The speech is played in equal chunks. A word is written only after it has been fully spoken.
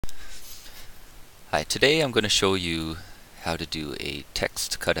Hi, today I'm going to show you how to do a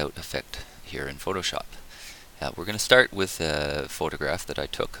text cutout effect here in Photoshop. We're going to start with a photograph that I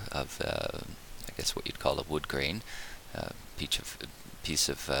took of, I guess what you'd call a wood grain, piece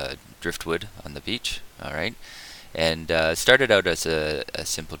of driftwood on the beach. All right, and started out as a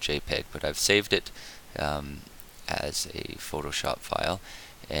simple JPEG, but I've saved it as a Photoshop file,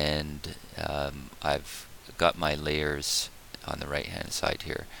 and I've got my layers on the right-hand side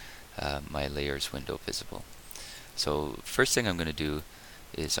here. My layers window visible. So first thing I'm going to do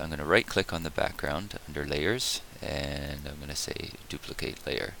is I'm going to right click on the background under layers, and I'm going to say duplicate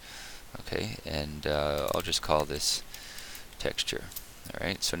layer. Okay, and I'll just call this texture.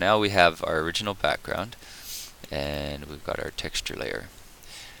 Alright, so now we have our original background and we've got our texture layer.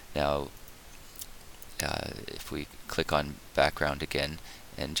 Now if we click on background again,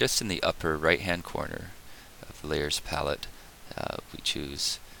 and just in the upper right hand corner of the layers palette we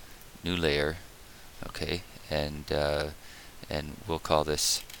choose new layer, okay, and we'll call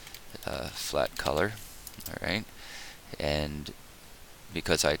this flat color. All right, and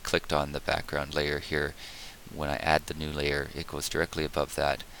because I clicked on the background layer here, when I add the new layer, it goes directly above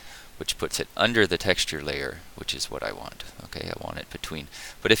that, which puts it under the texture layer, which is what I want. Okay, I want it between.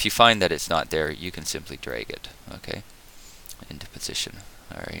 But if you find that it's not there, you can simply drag it, okay, into position.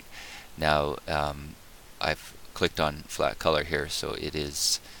 All right, now I've clicked on flat color here, so it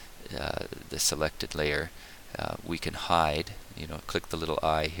is the selected layer. We can hide, click the little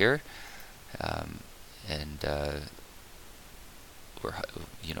eye here, and we're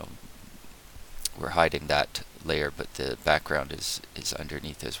hiding that layer, but the background is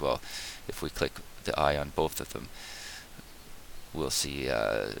underneath as well. If we click the eye on both of them, we'll see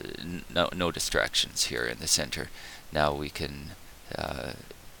no distractions here in the center. Now we can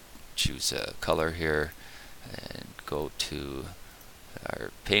choose a color here and go to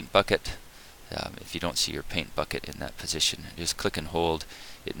our paint bucket. If you don't see your paint bucket in that position, just click and hold.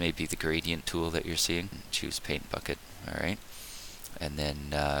 It may be the gradient tool that you're seeing. Choose paint bucket. Alright, and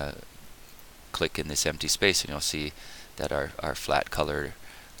then click in this empty space, and you'll see that our flat color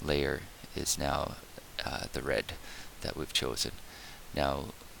layer is now the red that we've chosen. Now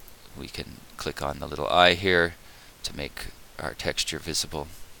we can click on the little eye here to make our texture visible.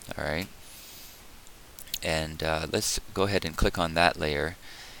 Alright, and let's go ahead and click on that layer,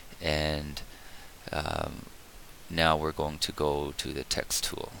 and now we're going to go to the text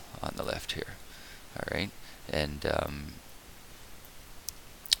tool on the left here. Alright, and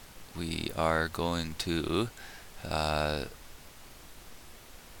we are going to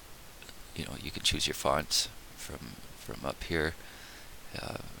you can choose your fonts from up here.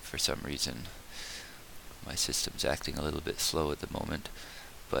 For some reason my system's acting a little bit slow at the moment,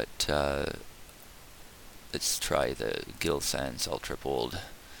 but let's try the Gill Sans Ultra Bold.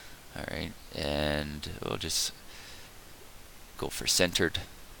 Alright, and we'll just go for centered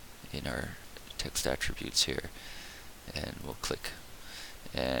in our text attributes here, and we'll click,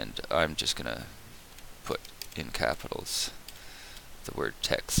 and I'm just gonna put in capitals the word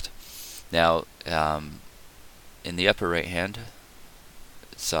text. Now in the upper right hand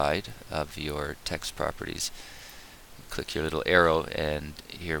side of your text properties, click your little arrow, and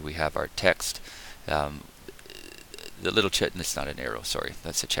here we have our text. The little check, it's not an arrow, sorry,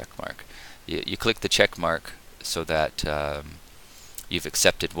 that's a check mark. You click the check mark so that you've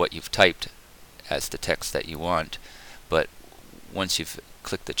accepted what you've typed as the text that you want, but once you've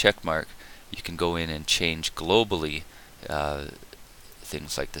clicked the check mark, you can go in and change globally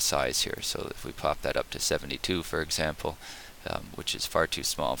things like the size here. So if we pop that up to 72, for example, which is far too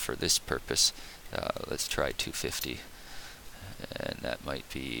small for this purpose, let's try 250, and that might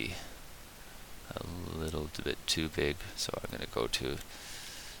be a little bit too big, so I'm going to go to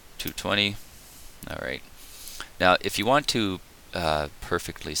 220. Alright, now if you want to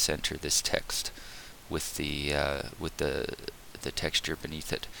perfectly center this text with the texture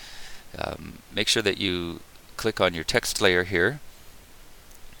beneath it, make sure that you click on your text layer here,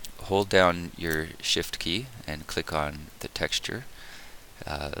 hold down your shift key and click on the texture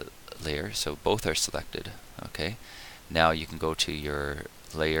layer, so both are selected. Okay, now you can go to your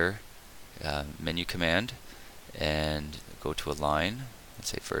layer menu command and go to align and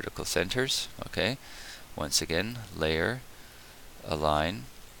say vertical centers. Okay, once again, layer, align,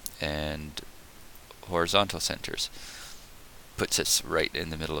 and horizontal centers. Puts us right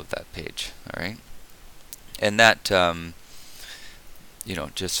in the middle of that page. Alright, and that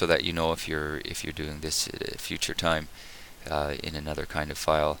just so that you know, if you're doing this at a future time in another kind of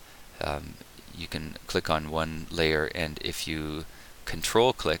file, you can click on one layer, and if you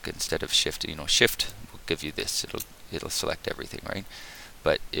control click instead of shift, shift will give you this, it'll select everything, right?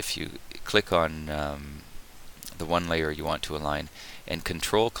 But if you click on the one layer you want to align and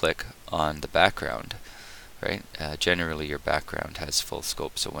control click on the background, right? Generally your background has full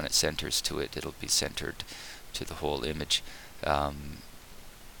scope, so when it centers to it, it'll be centered to the whole image.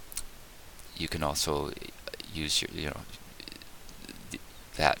 You can also use your,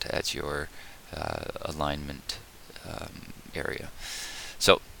 that as your alignment area.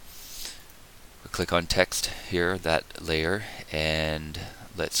 So we click on text here, that layer, and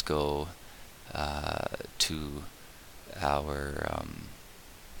let's go to our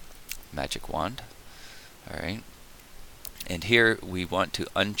magic wand. Alright, and here we want to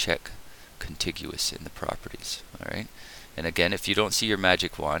uncheck contiguous in the properties. Alright, and again, if you don't see your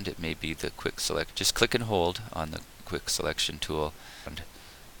magic wand, it may be the quick select. Just click and hold on the quick selection tool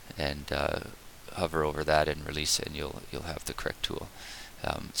and hover over that and release it, and you'll have the correct tool.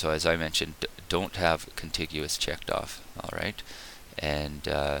 So as I mentioned, don't have contiguous checked off. Alright, and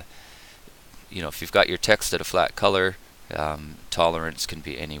if you've got your text at a flat color, tolerance can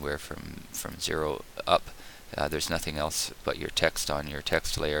be anywhere from 0 up. There's nothing else but your text on your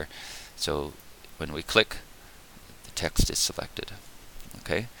text layer. So when we click, the text is selected.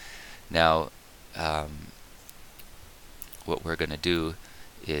 Okay. Now, what we're going to do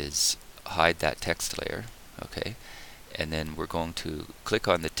is hide that text layer. Okay. And then we're going to click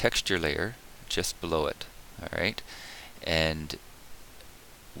on the texture layer just below it. All right. And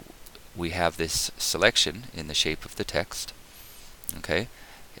we have this selection in the shape of the text. Okay,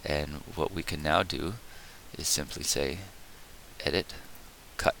 and what we can now do is simply say edit,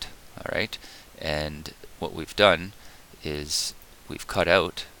 cut. Alright, and what we've done is we've cut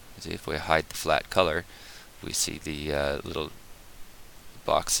out, see, if we hide the flat color, we see the little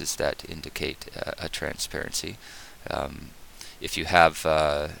boxes that indicate a transparency. If you have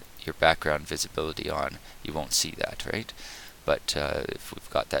your background visibility on, you won't see that, right? But if we've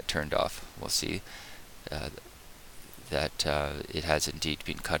got that turned off, we'll see that it has indeed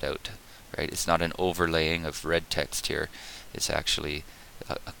been cut out, right? It's not an overlaying of red text here. It's actually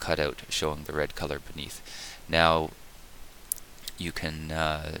a cutout showing the red color beneath. Now you can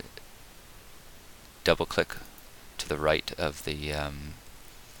double click to the right of the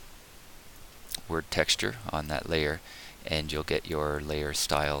word texture on that layer, and you'll get your layer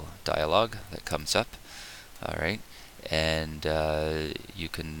style dialog that comes up. Alright, and you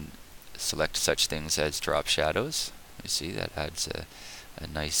can select such things as drop shadows. You see that adds a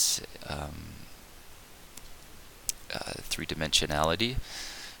nice three-dimensionality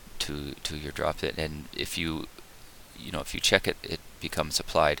to your drop it, and if you check it, it becomes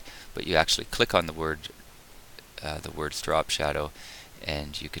applied. But you actually click on the words drop shadow,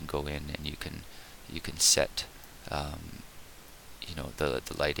 and you can go in and you can set the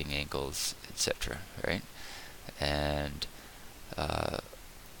lighting angles, etc. Right, and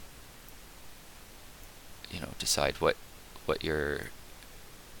decide what your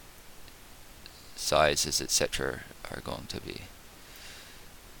sizes, etc. are going to be.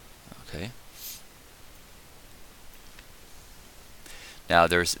 Okay. Now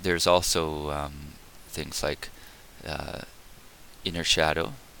there's also things like inner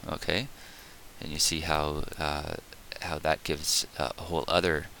shadow. Okay, and you see how that gives a whole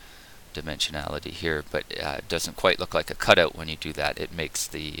other dimensionality here, but it doesn't quite look like a cutout when you do that. It makes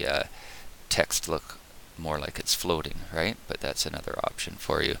the text look more like it's floating, right? But that's another option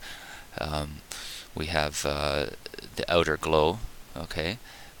for you. We have the outer glow, okay,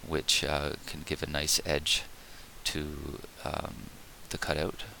 which can give a nice edge to the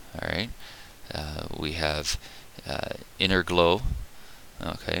cutout. All right. We have inner glow,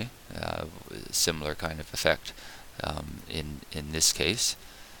 okay, similar kind of effect. In this case,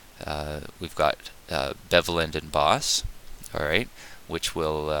 we've got bevel and emboss, all right, which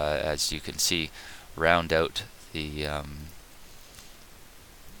will, as you can see, round out the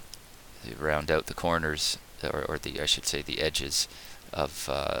corners, or I should say the edges of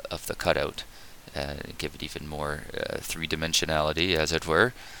the cutout, and give it even more three-dimensionality, as it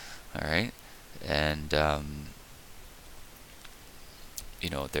were. All right, and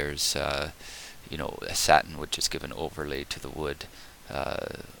there's a satin would just give an overlay to the wood,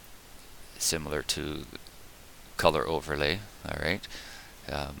 similar to color overlay. All right,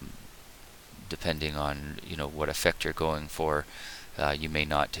 depending on what effect you're going for, you may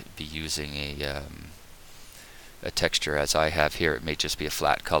not be using a texture as I have here. It may just be a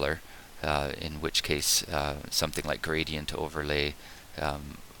flat color, in which case something like gradient overlay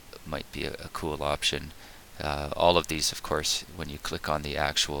might be a cool option. All of these, of course, when you click on the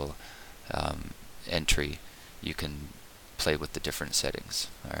actual entry, you can play with the different settings.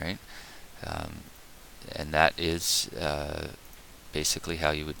 All right, and that is basically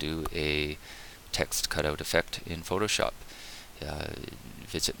how you would do a text cutout effect in Photoshop.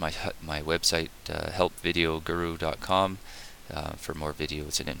 Visit my website, helpvideoguru.com, for more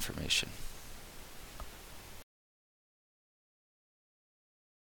videos and information.